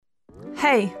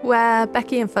Hey, we're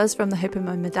Becky and Fuzz from the Hope and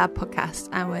Mum and Dad podcast,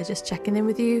 and we're just checking in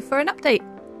with you for an update.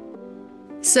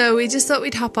 So we just thought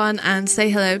we'd hop on and say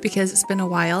hello because it's been a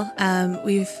while.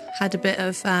 We've had a bit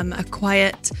of a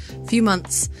quiet few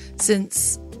months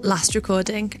since last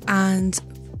recording, and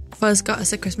Fuzz got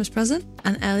us a Christmas present,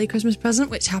 an early Christmas present,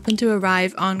 which happened to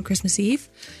arrive on Christmas Eve.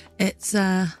 It's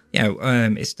I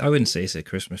wouldn't say it's a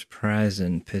Christmas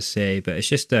present per se, but it's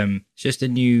just a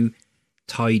new,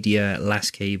 tidier, less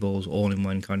cables,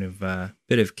 all-in-one kind of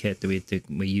bit of kit that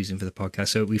we're using for the podcast.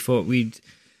 So we thought we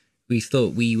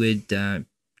would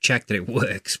check that it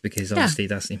works, because obviously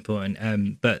that's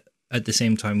important. But at the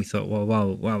same time, we thought, well,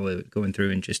 while we're going through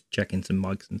and just checking some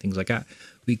mugs and things like that,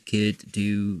 we could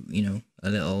do a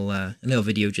little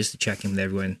video just to check in with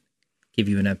everyone, give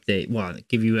you an update. Well,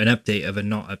 give you an update of a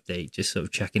not update, just sort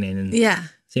of checking in and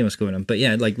seeing what's going on. But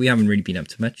yeah, like we haven't really been up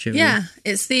to much.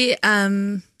 It's the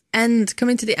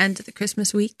coming to the end of the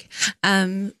Christmas week.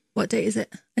 What date is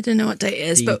it? I don't know what date it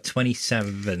is, but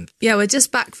 27th. Yeah, we're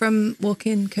just back from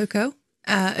walking Coco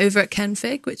over at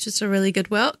Kenfig, which is a really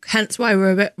good walk. Hence why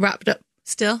we're a bit wrapped up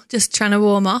still, just trying to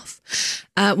warm up.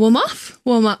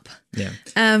 Yeah.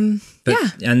 And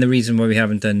the reason why we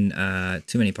haven't done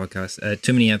too many podcasts,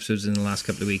 too many episodes in the last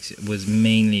couple of weeks was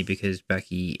mainly because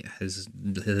Becky has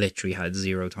literally had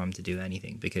zero time to do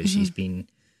anything, because she's been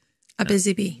a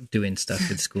busy bee doing stuff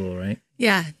with school, right?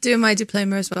 Yeah, doing my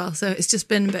diploma as well. So it's just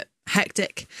been a bit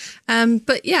hectic.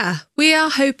 But yeah, we are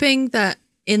hoping that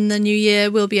in the new year,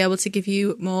 we'll be able to give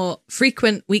you more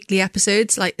frequent weekly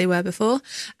episodes like they were before,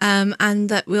 and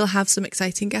that we'll have some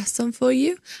exciting guests on for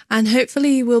you. And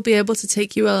hopefully we'll be able to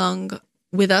take you along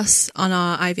with us on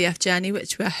our IVF journey,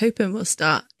 which we're hoping will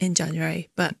start in January.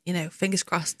 But, fingers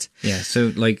crossed. Yeah,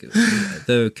 so like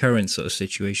the current sort of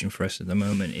situation for us at the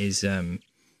moment is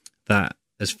that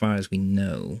as far as we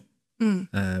know,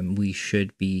 we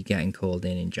should be getting called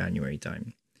in January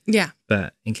time. Yeah.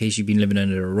 But in case you've been living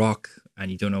under a rock and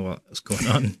you don't know what's going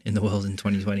on in the world in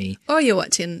 2020. Or you're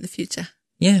watching the future.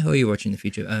 Yeah, or you're watching the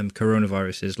future.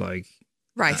 Coronavirus is like...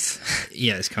 rife.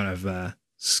 It's kind of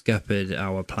scuppered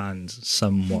our plans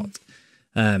somewhat.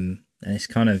 And it's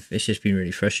just been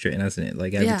really frustrating, hasn't it?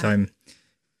 Like every time,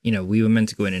 we were meant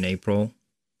to go in April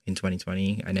in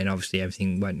 2020, and then obviously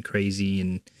everything went crazy,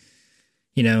 and,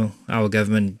 our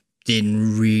government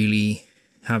didn't really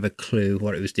have a clue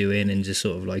what it was doing, and just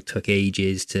sort of like took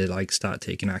ages to like start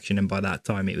taking action. And by that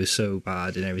time it was so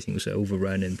bad and everything was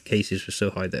overrun and cases were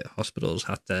so high that hospitals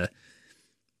had to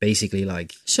basically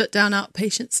like shut down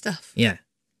outpatient stuff. Yeah.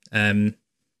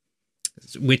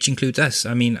 Which includes us.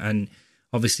 I mean, and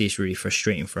obviously it's really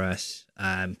frustrating for us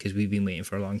because we've been waiting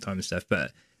for a long time and stuff,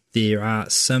 but there are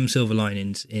some silver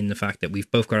linings in the fact that we've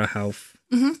both got our health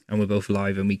and we're both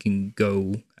alive and we can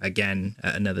go again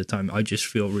at another time. I just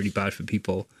feel really bad for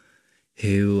people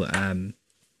who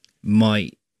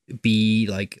might be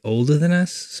like older than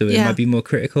us, so they might be more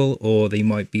critical, or they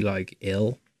might be like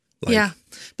ill.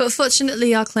 But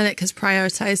fortunately our clinic has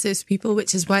prioritized those people,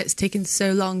 which is why it's taken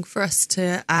so long for us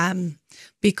to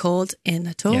be called in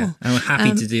at all. Yeah, and we're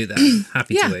happy to do that.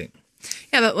 Happy to wait.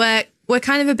 Yeah, but we're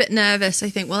kind of a bit nervous, I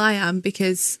think. Well, I am,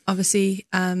 because obviously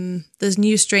there's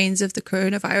new strains of the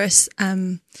coronavirus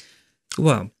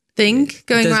thing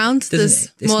going around.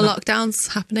 There's more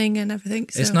lockdowns happening and everything.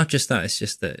 So. It's not just that. It's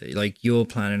just that like you're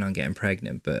planning on getting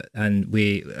pregnant,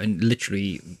 and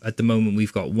literally at the moment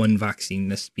we've got one vaccine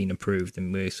that's been approved,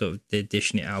 and we're sort of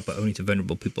dishing it out, but only to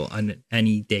vulnerable people. And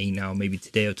any day now, maybe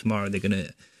today or tomorrow, they're going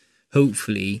to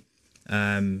hopefully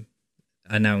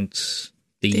announce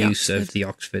the use of the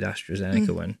Oxford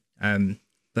AstraZeneca one.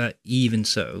 But even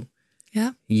so,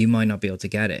 you might not be able to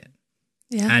get it.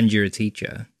 Yeah. And you're a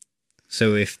teacher.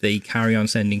 So if they carry on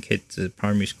sending kids to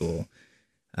primary school,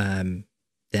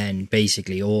 then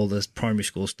basically all the primary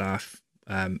school staff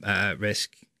are at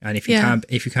risk. And if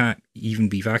you can't even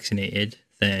be vaccinated,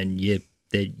 then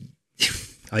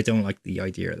I don't like the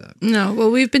idea of that. No,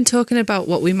 well, we've been talking about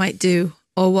what we might do,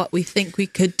 or what we think we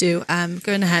could do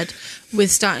going ahead with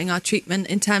starting our treatment,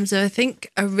 in terms of, I think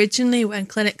originally when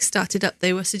clinics started up,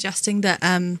 they were suggesting that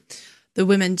the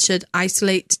women should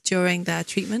isolate during their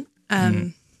treatment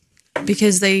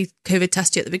because they COVID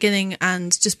test you at the beginning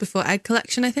and just before egg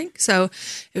collection, I think. So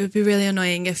it would be really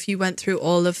annoying if you went through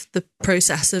all of the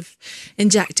process of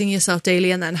injecting yourself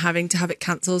daily and then having to have it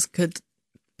cancelled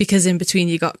because in between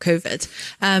you got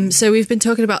COVID. So we've been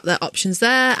talking about the options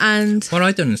there. And what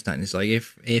I don't understand is like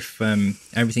if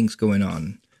everything's going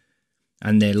on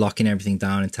and they're locking everything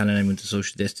down and telling everyone to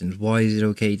social distance, why is it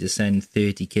okay to send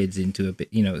 30 kids into a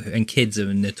bit, and kids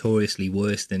are notoriously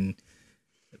worse than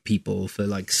people for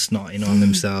like snotting on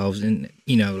themselves and,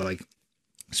 like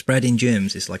spreading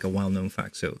germs is like a well-known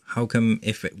fact. So how come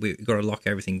if we've got to lock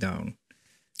everything down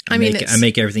and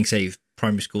make everything safe,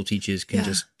 primary school teachers can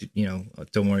just,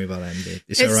 don't worry about them.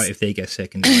 It's all right if they get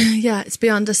sick and die. Yeah, it's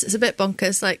beyond us. It's a bit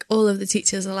bonkers. Like, all of the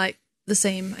teachers are like the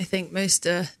same. I think most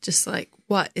are just like,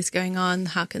 what is going on?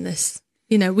 How can this...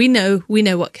 we know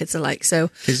what kids are like. So,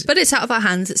 but it's out of our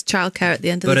hands. It's childcare at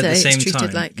the end of the day. But at the same it's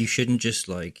treated time, you shouldn't just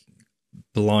like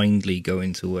blindly go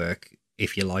into work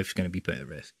if your life's going to be put at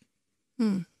risk.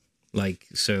 Like,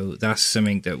 so that's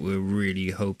something that we're really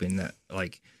hoping that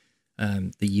like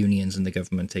the unions and the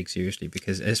government take seriously,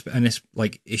 because it's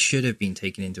like it should have been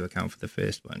taken into account for the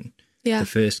first one. The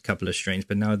first couple of strains,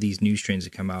 but now these new strains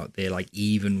have come out. They're like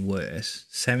even worse,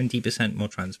 70% more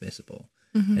transmissible,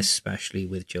 especially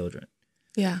with children.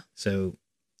 Yeah. So,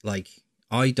 like,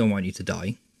 I don't want you to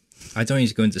die. I don't want you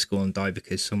to go into school and die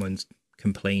because someone's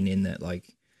complaining that,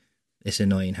 like, it's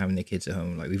annoying having their kids at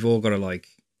home. Like, we've all got to, like,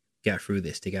 get through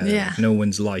this together. Yeah. Like, no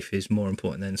one's life is more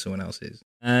important than someone else's.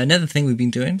 Another thing we've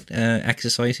been doing,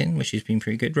 exercising, which has been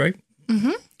pretty good, right?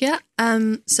 Yeah.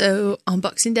 So, on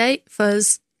Boxing Day,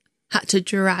 Fuzz had to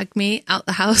drag me out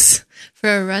the house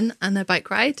for a run and a bike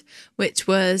ride, which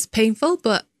was painful,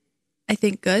 but I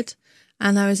think good.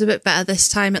 And I was a bit better this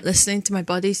time at listening to my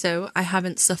body, so I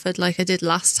haven't suffered like I did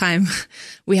last time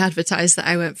we advertised that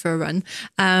I went for a run.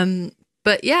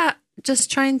 But yeah,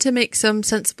 just trying to make some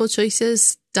sensible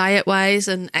choices diet-wise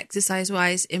and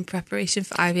exercise-wise in preparation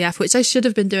for IVF, which I should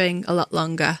have been doing a lot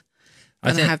longer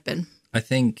than I have been. I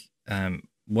think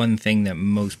one thing that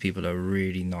most people are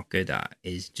really not good at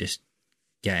is just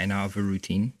getting out of a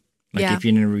routine. Like, if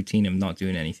you're in a routine of not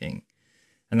doing anything.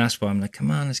 And that's why I'm like,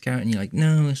 come on, let's go out. And you're like,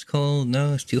 no, it's cold.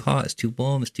 No, it's too hot. It's too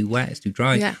warm. It's too wet. It's too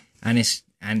dry. Yeah.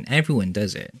 And everyone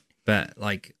does it. But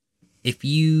like, if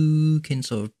you can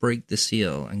sort of break the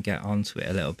seal and get onto it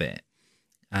a little bit,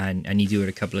 and you do it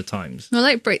a couple of times. I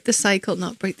like break the cycle,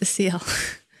 not break the seal.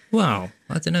 Wow,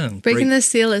 I don't know. Breaking the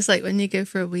seal is like when you go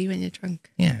for a wee when you're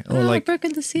drunk. Yeah, or like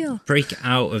breaking the seal. Break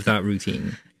out of that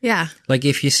routine. Yeah. Like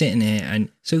if you're sitting here and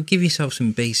so give yourself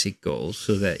some basic goals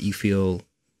so that you feel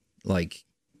like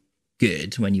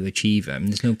good when you achieve them.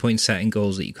 There's no point setting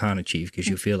goals that you can't achieve because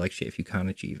you'll feel like shit if you can't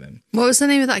achieve them. What was the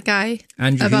name of that guy?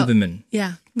 Andrew Huberman.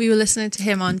 Yeah, we were listening to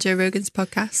him on Joe Rogan's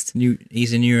podcast.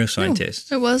 He's a neuroscientist.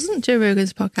 No, it wasn't Joe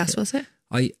Rogan's podcast, was it?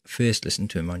 I first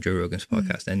listened to him on Joe Rogan's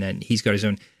podcast, and then he's got his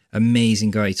own amazing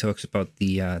guy. He talks about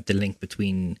the link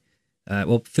between.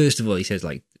 Well, first of all, he says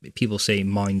like people say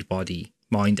mind and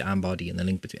body, and the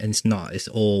link between, and it's not. It's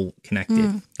all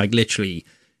connected. Like literally.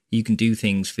 You can do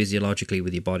things physiologically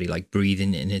with your body, like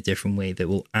breathing in a different way that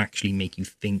will actually make you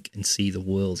think and see the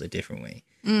world a different way.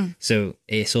 So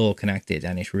it's all connected,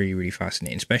 and it's really, really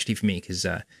fascinating, especially for me because,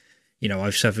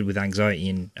 I've suffered with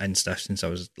anxiety and stuff since I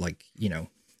was like,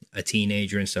 a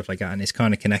teenager and stuff like that. And it's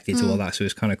kind of connected to all that. So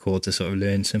it's kind of cool to sort of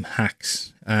learn some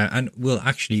hacks. And we'll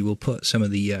put some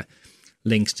of the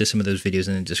links to some of those videos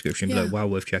in the description below. Well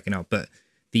worth checking out. But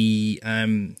the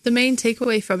main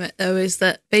takeaway from it though is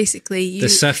that basically the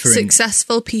suffering,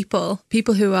 successful people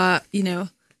who are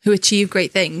who achieve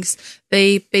great things,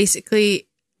 they basically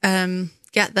they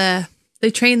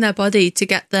train their body to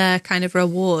get their kind of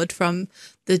reward from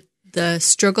the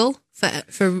struggle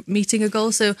for meeting a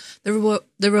goal. So the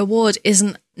reward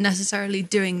isn't necessarily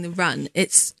doing the run,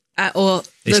 it's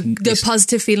the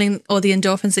positive feeling or the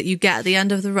endorphins that you get at the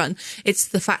end of the run. It's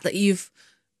the fact that you've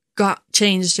got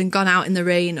changed and gone out in the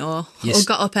rain or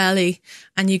got up early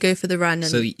and you go for the run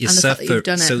and the fact that you've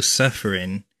done it. So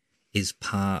suffering is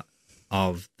part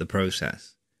of the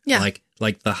process. Yeah.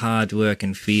 Like the hard work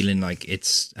and feeling like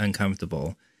it's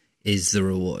uncomfortable is the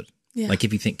reward. Yeah. Like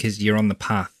if you think, because you're on the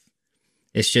path,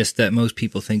 it's just that most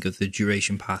people think of the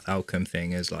duration path outcome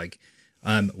thing as like,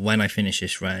 when I finish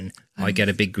this run, I get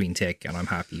a big green tick and I'm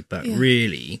happy. But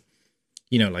really,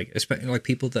 like especially like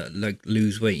people that like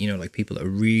lose weight, like people that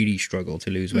really struggle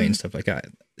to lose weight and stuff like that.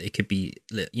 It could be,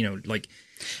 like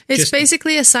it's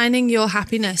basically assigning your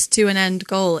happiness to an end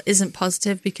goal isn't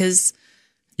positive because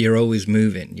you're always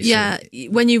moving.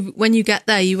 When you get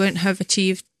there, you won't have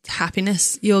achieved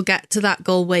happiness. You'll get to that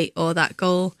goal weight or that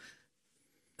goal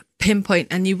pinpoint,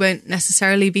 and you won't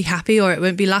necessarily be happy, or it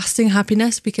won't be lasting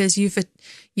happiness because you've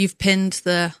pinned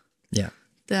the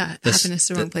happiness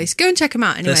in the wrong place. Go and check them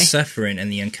out anyway. The suffering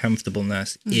and the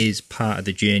uncomfortableness is part of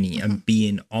the journey, and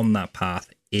being on that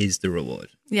path is the reward.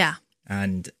 Yeah.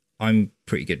 And I'm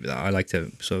pretty good with that. I like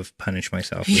to sort of punish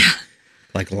myself with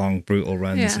like long, brutal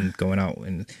runs and going out.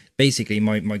 And basically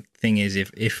my thing is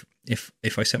if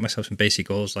I set myself some basic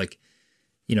goals, like,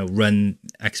 run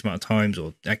X amount of times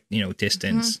or,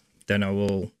 distance, then I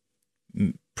will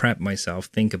prep myself,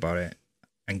 think about it,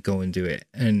 and go and do it.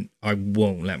 And I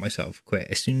won't let myself quit.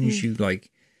 As soon as you like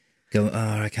go,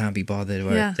 I can't be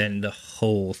bothered, then the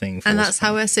whole thing falls And that's apart.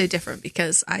 how we're so different,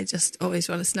 because I just always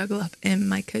want to snuggle up in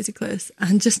my cozy clothes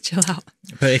and just chill out.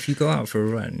 But if you go out for a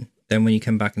run, then when you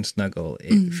come back and snuggle,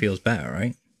 it feels better,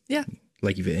 right? Yeah.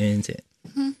 Like you've earned it.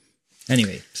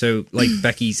 Anyway, so like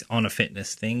Becky's on a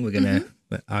fitness thing. We're gonna.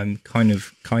 I'm kind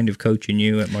of coaching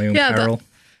you at my own peril.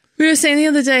 We were saying the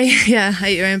other day,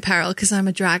 at your own peril, because I'm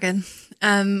a dragon.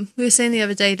 We were saying the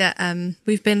other day that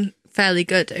we've been fairly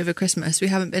good over Christmas. We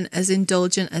haven't been as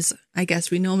indulgent as I guess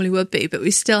we normally would be, but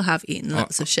we still have eaten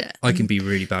lots of shit. I can be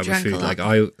really bad with food.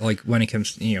 Like when it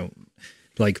comes to,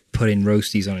 like putting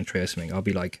roasties on a tray or something, I'll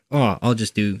be like, I'll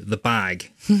just do the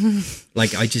bag.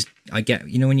 Like I get,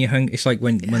 when you're hungry, it's like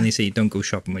when they say don't go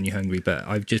shopping when you're hungry, but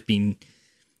I've just been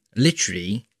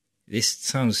literally, this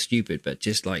sounds stupid, but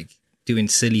just like doing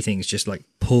silly things, just like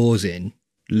pausing,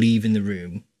 leaving the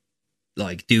room,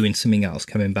 like doing something else,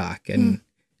 coming back, and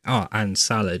and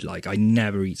salad. Like I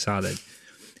never eat salad,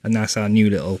 and that's our new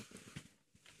little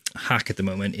hack at the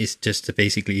moment, is just to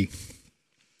basically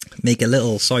make a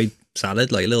little side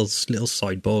salad, like a little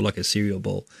side bowl, like a cereal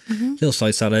bowl, little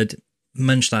side salad,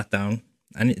 munch that down.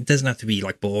 And it doesn't have to be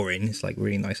like boring. It's like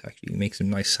really nice, actually. Make some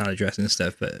nice salad dressing and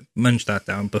stuff, but munch that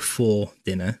down before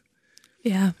dinner.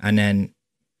 Yeah. And then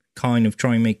kind of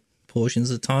try and make portions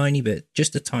just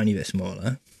a tiny bit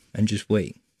smaller, and just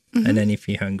wait. And then if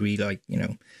you're hungry,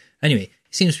 anyway,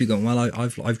 it seems to be going well.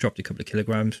 I've dropped a couple of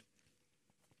kilograms.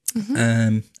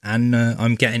 And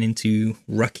I'm getting into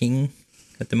rucking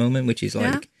at the moment, which is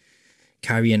like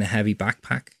carrying a heavy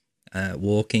backpack,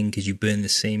 walking, because you burn the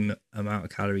same amount of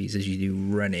calories as you do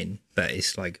running, but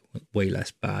it's like way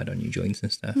less bad on your joints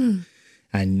and stuff.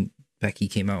 And Becky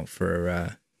came out for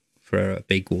a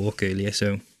big walk earlier,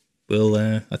 so we'll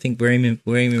I think we're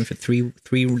aiming for three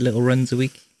little runs a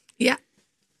week. Yeah,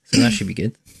 so that should be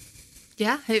good.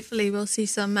 Yeah, hopefully we'll see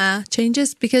some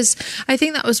changes, because I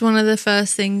think that was one of the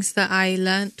first things that I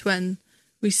learnt when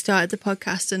we started the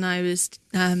podcast, and I was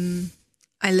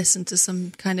I listened to some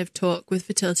kind of talk with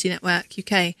Fertility Network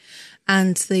UK,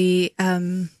 and the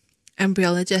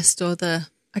embryologist, or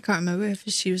I can't remember if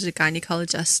she was a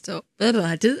gynecologist or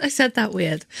I said that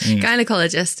weird.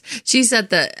 Gynecologist. She said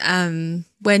that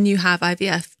when you have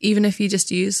IVF, even if you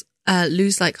just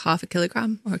lose like half a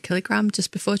kilogram or a kilogram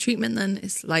just before treatment, then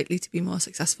it's likely to be more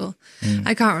successful.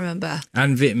 I can't remember.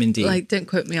 And vitamin D. Like, don't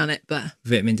quote me on it, but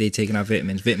vitamin D, taking our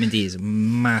vitamins. Vitamin D is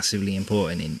massively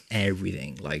important in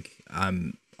everything. Like,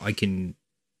 I can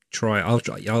try.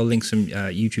 I'll link some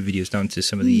YouTube videos down to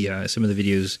some of the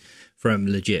videos from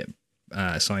legit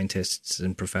scientists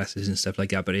and professors and stuff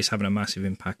like that. But it's having a massive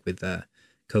impact with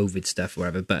COVID stuff,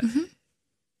 whatever. But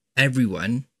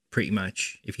everyone, pretty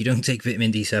much, if you don't take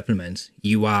vitamin D supplements,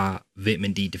 you are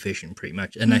vitamin D deficient, pretty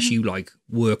much, unless you like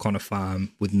work on a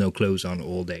farm with no clothes on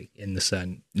all day in the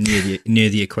sun near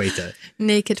the equator.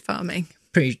 Naked farming.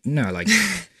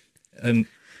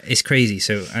 It's crazy.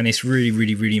 So, and it's really,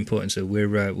 really, really important. So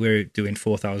we're doing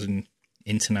 4,000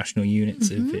 international units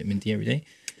of vitamin D every day.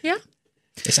 Yeah.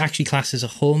 It's actually classed as a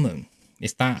hormone.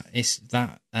 It's that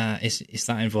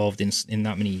involved in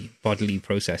that many bodily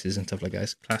processes and stuff like that.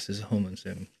 It's classed as a hormone.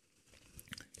 So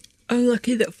I'm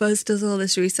lucky that Fuzz does all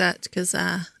this research, because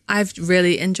I've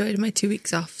really enjoyed my 2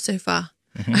 weeks off so far.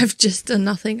 I've just done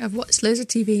nothing. I've watched loads of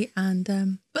TV, and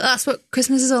but that's what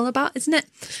Christmas is all about, isn't it?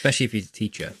 Especially if you're a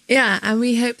teacher. Yeah, and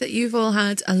we hope that you've all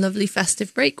had a lovely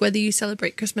festive break, whether you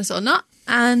celebrate Christmas or not.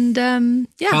 And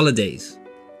holidays.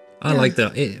 I like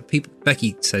that.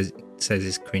 Becky says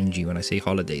it's cringy when I say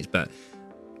holidays, but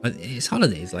it's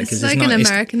holidays. Like, it's like an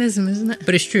Americanism, isn't it?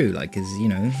 But it's true. Like, because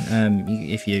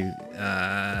if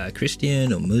you're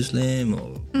Christian or Muslim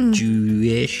or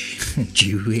Jewish,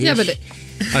 yeah, but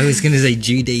I was going to say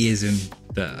Judaism,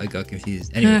 but I got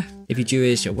confused. Anyway, if you're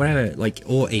Jewish or whatever, like,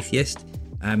 or atheist,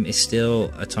 it's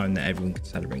still a time that everyone can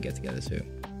celebrate and get together. So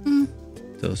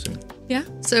it's awesome. Yeah.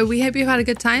 So we hope you've had a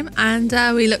good time, and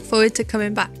we look forward to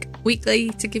coming back weekly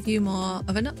to give you more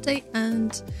of an update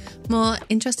and more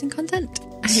interesting content.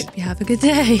 I hope you have a good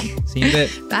day. See you in a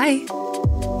bit. Bye.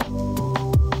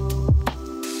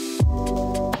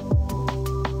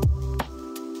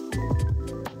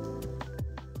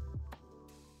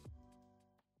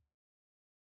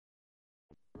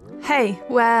 Hey,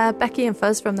 we're Becky and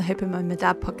Fuzz from the Hope and Mum and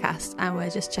Dad podcast, and we're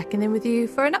just checking in with you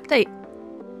for an update.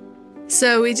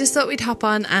 So we just thought we'd hop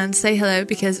on and say hello,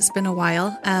 because it's been a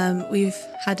while. We've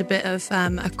had a bit of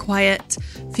a quiet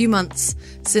few months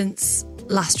since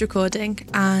last recording,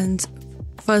 and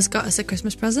Fuzz got us a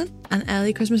Christmas present, an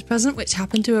early Christmas present, which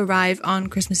happened to arrive on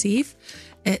Christmas Eve.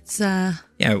 It's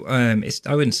it's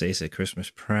I wouldn't say it's a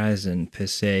Christmas present per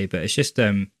se, but it's just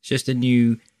a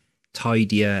new,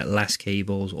 tidier, less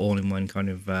cables, all in one kind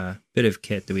of bit of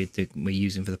kit that we're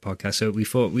using for the podcast. So we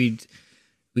thought we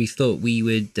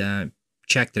would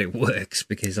check that it works,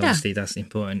 because obviously that's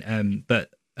important.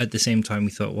 But at the same time,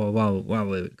 we thought, well, while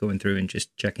we're going through and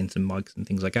just checking some mics and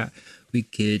things like that, we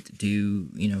could do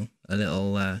a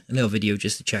little video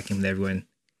just to check in with everyone.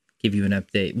 Give you an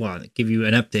update. Well, give you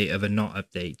an update of a not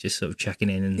update, just sort of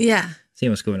checking in and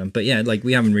seeing what's going on. But yeah, like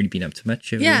we haven't really been up to much.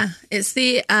 Have we? It's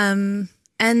the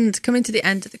coming to the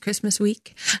end of the Christmas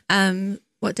week.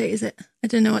 What date is it? I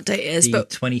don't know what date it is,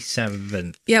 but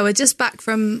 27th. Yeah, we're just back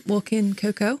from walking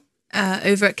Coco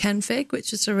over at Kenfig,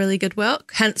 which was a really good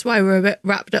walk. Hence why we're a bit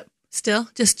wrapped up still,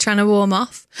 just trying to warm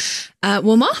up.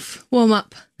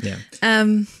 Yeah.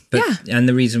 And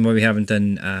the reason why we haven't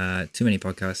done too many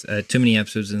podcasts, too many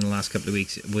episodes in the last couple of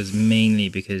weeks was mainly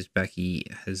because Becky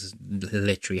has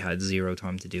literally had zero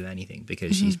time to do anything,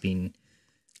 because she's been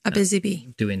a busy bee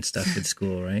doing stuff with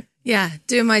school, right? Yeah,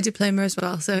 doing my diploma as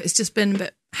well. So it's just been a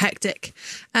bit hectic.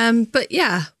 But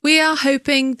yeah, we are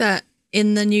hoping that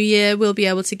in the new year, we'll be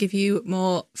able to give you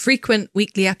more frequent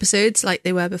weekly episodes like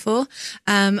they were before,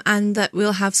 and that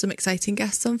we'll have some exciting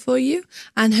guests on for you.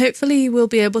 And hopefully we'll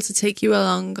be able to take you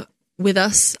along with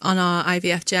us on our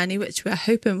IVF journey, which we're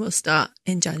hoping will start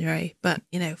in January. But,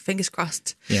 fingers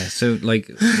crossed. Yeah, so like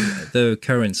the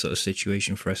current sort of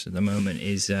situation for us at the moment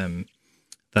is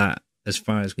that as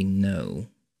far as we know,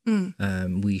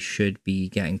 we should be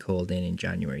getting called in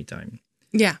January time.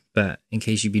 Yeah. But in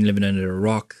case you've been living under a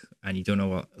rock and you don't know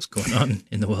what's going on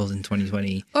in the world in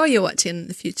 2020. Or you're watching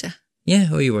the future.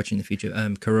 Yeah, or you're watching the future.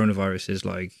 Coronavirus is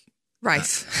like...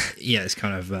 rife. It's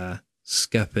kind of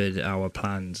scuppered our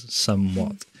plans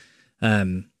somewhat.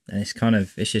 And it's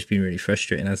just been really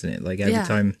frustrating, hasn't it? Like every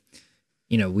time,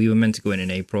 we were meant to go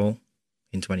in April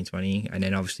in 2020, and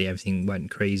then obviously everything went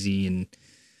crazy, and,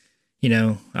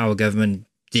 our government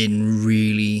didn't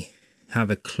really have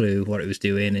a clue what it was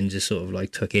doing, and just sort of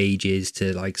like took ages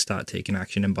to like start taking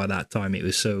action. And by that time it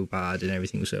was so bad and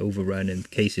everything was overrun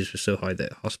and cases were so high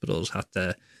that hospitals had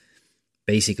to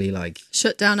basically like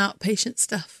shut down outpatient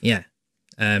stuff. Yeah.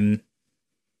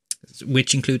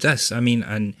 Which includes us. I mean,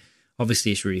 and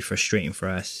obviously it's really frustrating for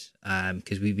us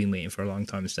because we've been waiting for a long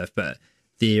time and stuff, but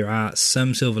there are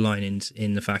some silver linings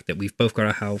in the fact that we've both got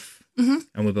our health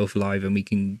and we're both alive and we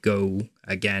can go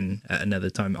again at another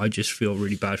time. I just feel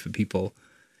really bad for people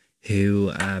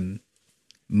who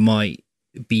might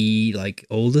be like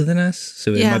older than us,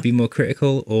 so it might be more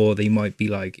critical, or they might be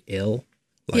like ill.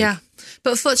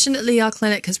 But fortunately our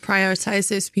clinic has prioritized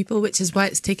those people, which is why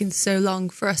it's taken so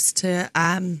long for us to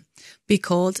be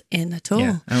called in at all.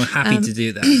 Yeah, and we're happy to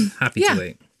do that. Happy to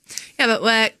wait. Yeah, but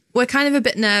we're kind of a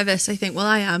bit nervous, I think. Well,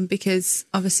 I am, because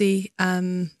obviously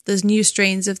there's new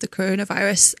strains of the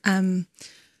coronavirus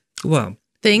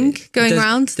thing going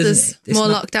around. There's more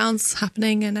lockdowns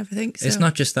happening and everything. So. It's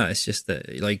not just that. It's just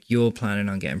that like you're planning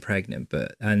on getting pregnant,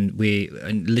 and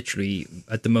literally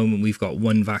at the moment we've got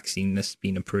one vaccine that's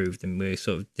been approved, and we're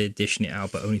sort of dishing it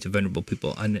out, but only to vulnerable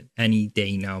people. And any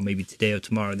day now, maybe today or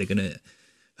tomorrow, they're going to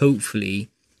hopefully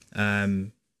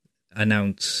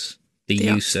announce the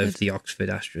use of the Oxford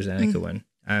AstraZeneca one.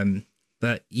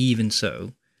 But even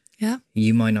so,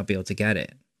 you might not be able to get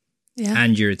it. Yeah.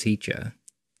 And you're a teacher.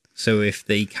 So if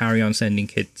they carry on sending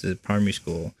kids to primary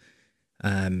school,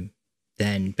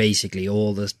 then basically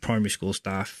all the primary school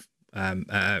staff are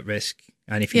at risk.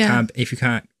 And if you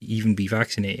can't even be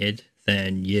vaccinated,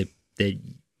 then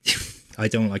I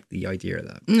don't like the idea of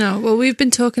that. No, well, we've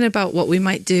been talking about what we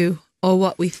might do, or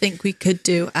what we think we could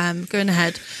do, going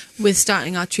ahead with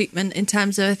starting our treatment, in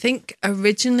terms of, I think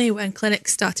originally when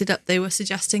clinics started up, they were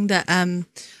suggesting that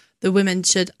the women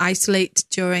should isolate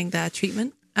during their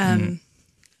treatment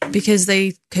because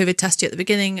they COVID test you at the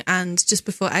beginning and just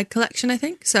before egg collection, I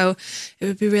think. So it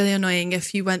would be really annoying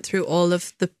if you went through all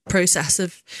of the process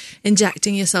of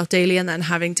injecting yourself daily and then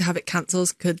having to have it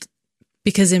cancelled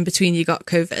because in between you got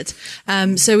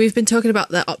COVID. So we've been talking about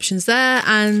the options there.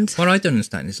 And what I don't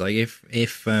understand is like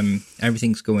if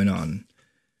everything's going on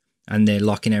and they're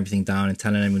locking everything down and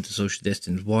telling everyone to social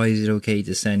distance, why is it okay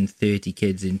to send 30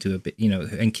 kids into a bit,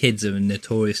 and kids are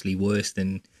notoriously worse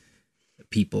than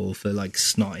people for like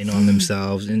snotting on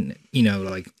themselves and,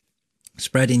 like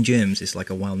spreading germs is like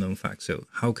a well-known fact. So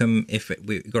how come if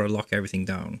we've got to lock everything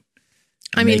down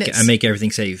and make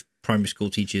everything safe, primary school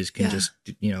teachers can just,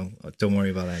 don't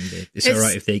worry about them. It's all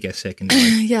right if they get sick. And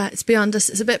yeah, it's beyond us.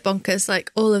 It's a bit bonkers. Like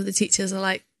all of the teachers are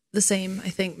like the same. I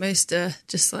think most are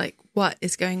just like, what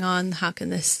is going on? How can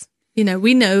this,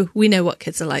 we know what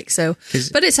kids are like. So,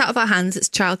 but it's out of our hands. It's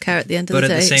childcare at the end of the day.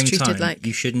 But at the same it's treated time, like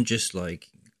you shouldn't just like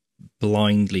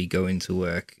blindly go into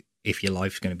work if your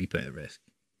life's going to be put at risk.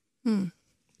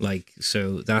 Like,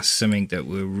 so that's something that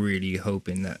we're really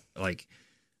hoping that like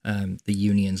the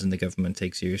unions and the government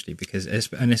take seriously, because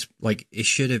it's like it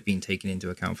should have been taken into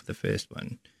account for the first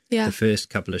one. Yeah. The first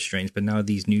couple of strains, but now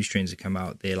these new strains have come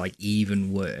out, they're like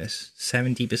even worse,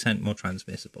 70% more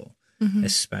transmissible,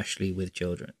 especially with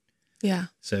children. Yeah.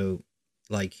 So,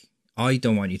 like, I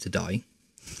don't want you to die.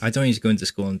 I don't want you to go into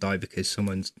school and die because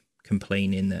someone's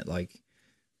complaining that, like,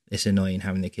 it's annoying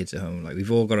having their kids at home. Like,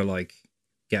 we've all got to, like,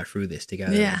 get through this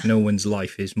together. Yeah. Like, no one's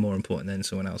life is more important than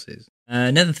someone else's.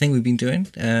 Another thing we've been doing,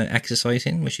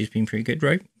 exercising, which has been pretty good,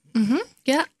 right?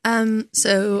 Yeah.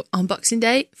 So on Boxing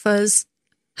Day, Fuzz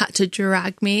had to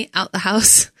drag me out the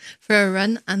house for a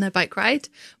run and a bike ride,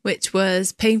 which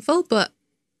was painful, but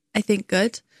I think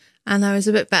good. And I was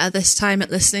a bit better this time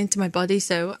at listening to my body,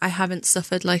 so I haven't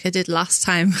suffered like I did last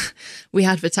time we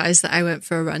advertised that I went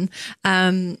for a run.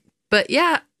 But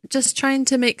yeah, just trying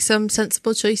to make some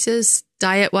sensible choices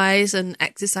diet-wise and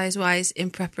exercise-wise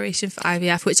in preparation for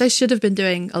IVF, which I should have been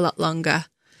doing a lot longer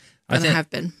than I have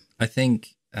been. I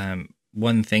think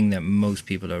one thing that most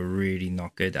people are really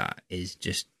not good at is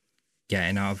just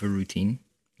getting out of a routine.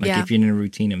 Like if you're in a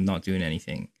routine of not doing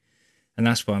anything. And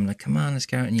that's why I'm like, come on, let's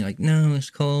go out. And you're like, no, it's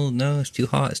cold. No, it's too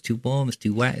hot. It's too warm. It's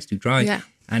too wet. It's too dry. Yeah.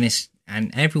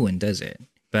 And everyone does it.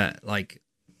 But like,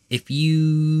 if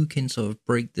you can sort of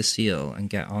break the seal and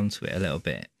get onto it a little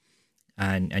bit,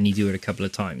 and you do it a couple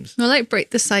of times. Well, like break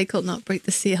the cycle, not break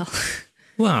the seal.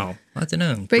 Well, I don't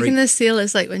know. Breaking the seal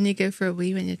is like when you go for a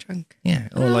wee when you're drunk. Yeah.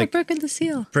 Or like broken the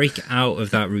seal. Break out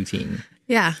of that routine.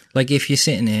 Yeah. Like if you're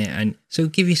sitting here and so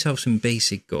give yourself some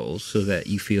basic goals so that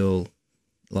you feel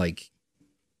like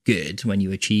good when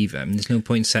you achieve them. There's no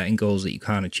point setting goals that you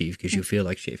can't achieve because you'll feel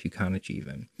like shit if you can't achieve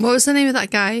them. What was the name of that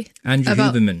guy? Andrew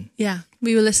Huberman. Yeah.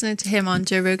 We were listening to him on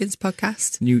Joe Rogan's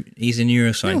podcast. He's a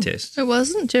neuroscientist. No, it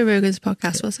wasn't Joe Rogan's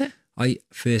podcast, was it? I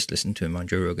first listened to him on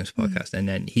Joe Rogan's podcast, and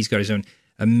then he's got his own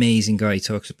amazing guy. He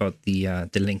talks about the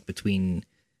link between,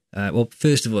 well,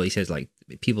 first of all, he says like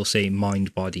people say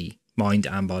mind and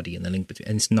body, and the link between,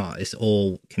 and it's not. It's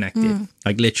all connected.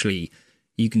 Like literally,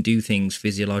 you can do things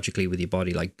physiologically with your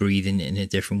body, like breathing in a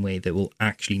different way that will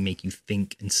actually make you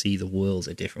think and see the world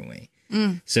a different way.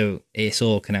 So it's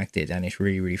all connected, and it's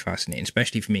really, really fascinating,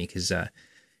 especially for me because,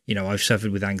 I've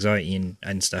suffered with anxiety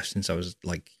and stuff since I was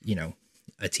like,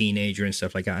 a teenager and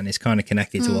stuff like that, and it's kind of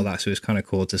connected to all that. So it's kind of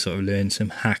cool to sort of learn some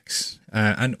hacks,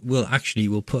 and we'll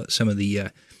put some of the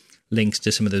links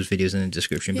to some of those videos in the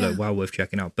description below. Well worth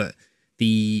checking out. But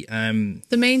the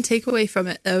main takeaway from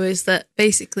it though is that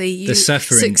basically the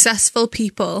suffering, successful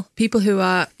people who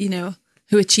are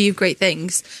who achieve great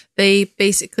things, they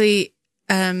basically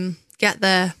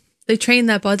they train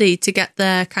their body to get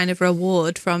their kind of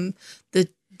reward from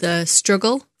the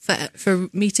struggle for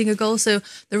meeting a goal. So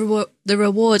the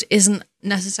reward isn't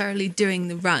necessarily doing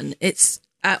the run. It's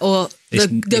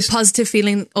the positive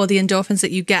feeling or the endorphins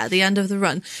that you get at the end of the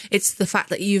run. It's the fact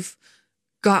that you've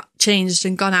got changed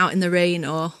and gone out in the rain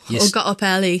or got up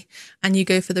early and you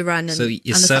go for the run and the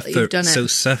fact that you've done it. So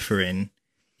suffering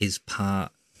is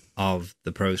part of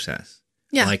the process.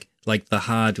 Yeah. Like the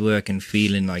hard work and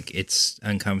feeling like it's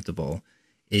uncomfortable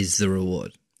is the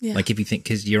reward. Yeah. Like if you think,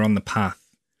 because you're on the path.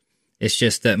 It's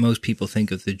just that most people think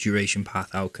of the duration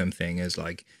path outcome thing as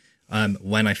like,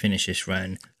 when I finish this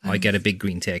run, I get a big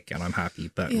green tick and I'm happy.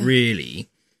 But really,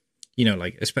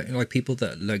 like especially like people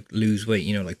that like lose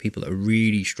weight, like people that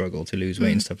really struggle to lose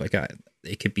weight and stuff like that.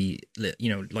 It could be,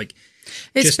 like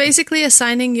it's basically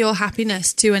assigning your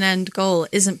happiness to an end goal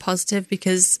isn't positive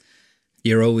because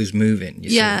you're always moving.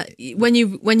 When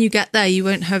you get there, you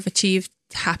won't have achieved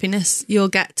happiness. You'll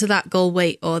get to that goal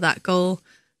weight or that goal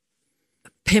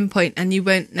pinpoint and you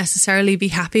won't necessarily be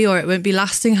happy, or it won't be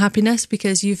lasting happiness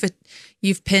because you've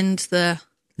pinned the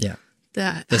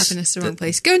happiness to the wrong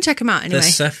place. Go and check them out anyway. The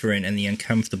suffering and the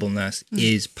uncomfortableness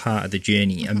is part of the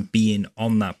journey, and being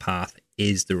on that path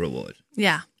is the reward.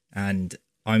 Yeah. And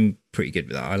I'm pretty good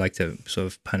with that. I like to sort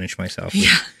of punish myself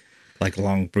with like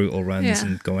long brutal runs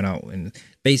and going out, and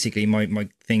basically my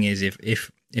thing is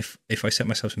if I set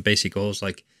myself some basic goals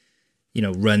like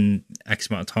run X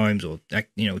amount of times or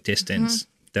distance,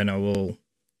 then I will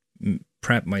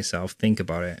prep myself, think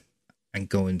about it, and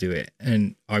go and do it.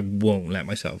 And I won't let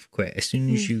myself quit. As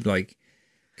soon as you like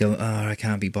go, I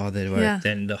can't be bothered,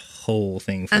 then the whole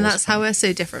thing falls. And that's how we're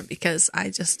so different, because I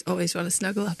just always want to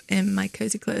snuggle up in my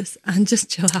cozy clothes and just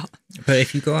chill out. But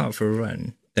if you go out for a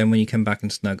run, then when you come back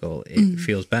and snuggle, it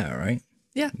feels better, right?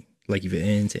 Yeah. Like you've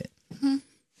earned it.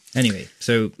 Anyway,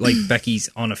 so like Becky's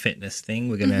on a fitness thing.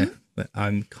 We're gonna.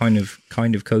 I'm kind of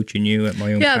coaching you at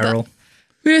my own peril.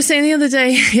 We were saying the other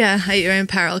day, at your own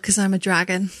peril, because I'm a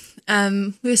dragon.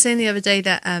 We were saying the other day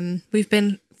that we've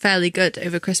been fairly good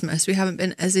over Christmas. We haven't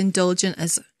been as indulgent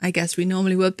as I guess we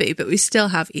normally would be, but we still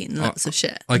have eaten lots of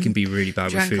shit. I can be really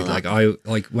bad with food.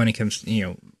 Like when it comes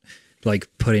to, like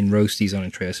putting roasties on a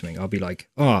tray or something, I'll be like,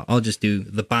 oh, I'll just do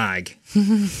the bag.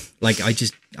 Like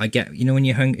I get, when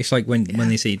you're hungry, it's like when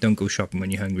they say don't go shopping when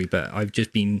you're hungry, but I've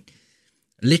just been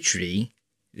literally,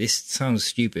 this sounds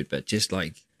stupid, but just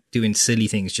like doing silly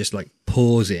things, just like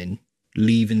pausing,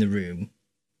 leaving the room,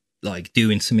 like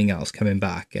doing something else, coming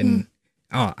back, and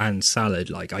and salad.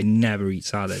 Like I never eat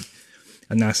salad,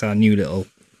 and that's our new little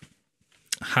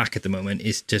hack at the moment,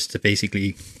 is just to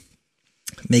basically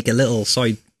make a little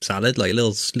side salad, like a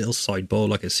little side bowl,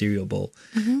 like a cereal bowl,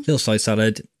 little side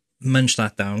salad, munch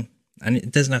that down. And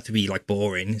it doesn't have to be like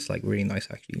boring. It's like really nice,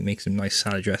 actually. You make some nice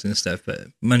salad dressing and stuff, but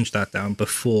munch that down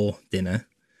before dinner.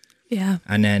 Yeah.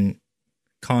 And then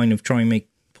kind of try and make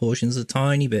portions just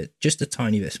a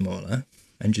tiny bit smaller,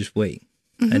 and just wait.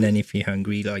 And then if you're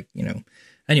hungry,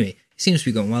 anyway, it seems to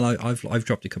be going well. I've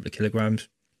dropped a couple of kilograms.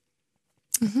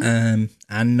 And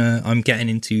I'm getting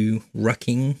into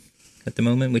rucking at the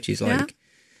moment, which is like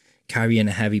carrying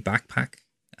a heavy backpack,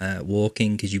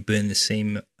 walking, because you burn the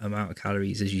same amount of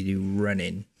calories as you do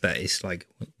running, but it's like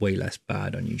way less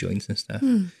bad on your joints and stuff.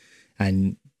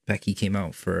 And Becky came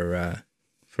out for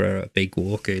a big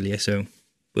walk earlier, so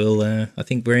we'll I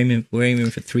think we're aiming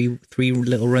for three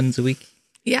little runs a week.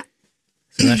 Yeah,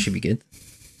 so that should be good.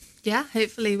 Yeah,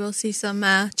 hopefully we'll see some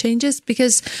changes,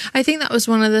 because I think that was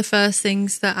one of the first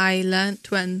things that I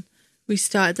learnt when we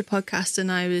started the podcast,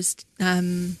 and I was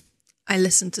I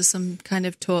listened to some kind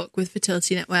of talk with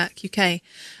Fertility Network UK,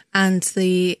 and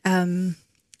the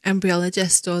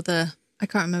embryologist, or I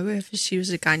can't remember if she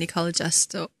was a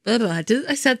gynecologist or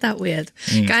I said that weird.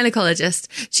 Gynecologist.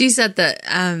 She said that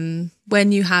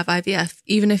when you have IVF,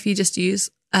 even if you just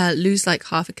lose like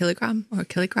half a kilogram or a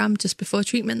kilogram just before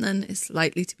treatment, then it's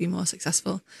likely to be more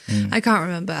successful. I can't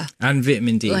remember. And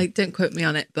vitamin D. Like, don't quote me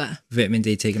on it, but vitamin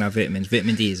D, taking out vitamins.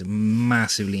 Vitamin D is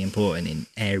massively important in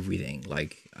everything.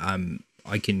 Like,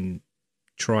 I can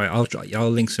try. I'll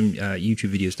link some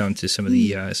YouTube videos down to some of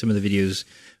the videos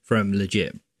from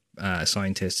legit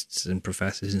scientists and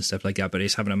professors and stuff like that. But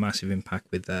it's having a massive impact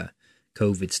with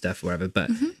COVID stuff, or whatever.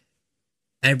 But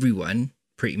everyone,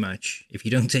 pretty much, if you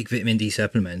don't take vitamin D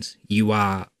supplements, you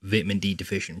are vitamin D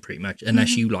deficient, pretty much,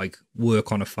 unless you like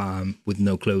work on a farm with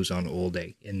no clothes on all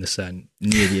day in the sun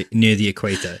near the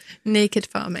equator. Naked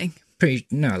farming.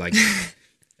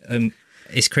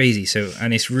 It's crazy. So,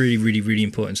 and it's really, really, really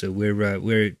important. So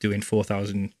we're doing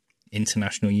 4,000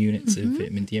 international units of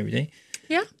vitamin D every day.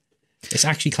 Yeah, it's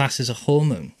actually classed as a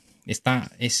hormone. It's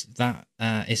that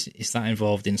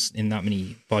involved in that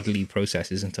many bodily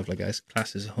processes and stuff like that. It's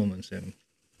classed as a hormone. So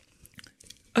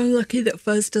I'm lucky that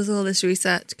Fuzz does all this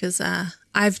research, because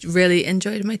I've really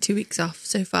enjoyed my 2 weeks off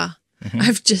so far.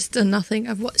 I've just done nothing.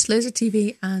 I've watched loads of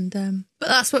TV, and but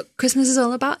that's what Christmas is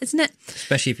all about, isn't it?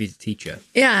 Especially if you're a teacher.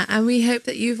 Yeah, and we hope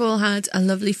that you've all had a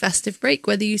lovely festive break,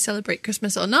 whether you celebrate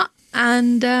Christmas or not.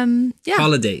 And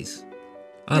holidays.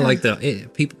 I like that.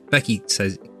 Becky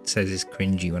says it's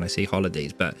cringy when I say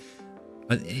holidays, but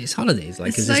it's holidays.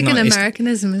 Like, it's like an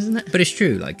Americanism, isn't it? But it's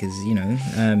true. Like, because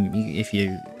if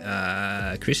you're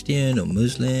Christian or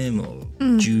Muslim or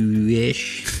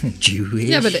Jewish,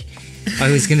 yeah, but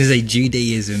I was going to say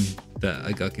Judaism, but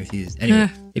I got confused. Anyway,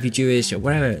 if you're Jewish or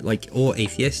whatever, like, or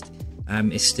atheist,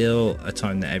 it's still a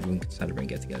time that everyone can celebrate and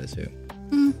get together. So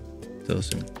it's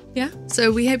awesome. Yeah.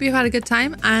 So we hope you've had a good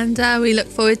time, and we look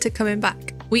forward to coming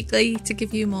back weekly to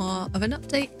give you more of an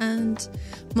update and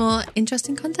more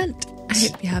interesting content. I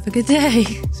hope you have a good day.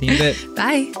 See you in a bit.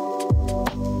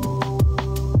 Bye.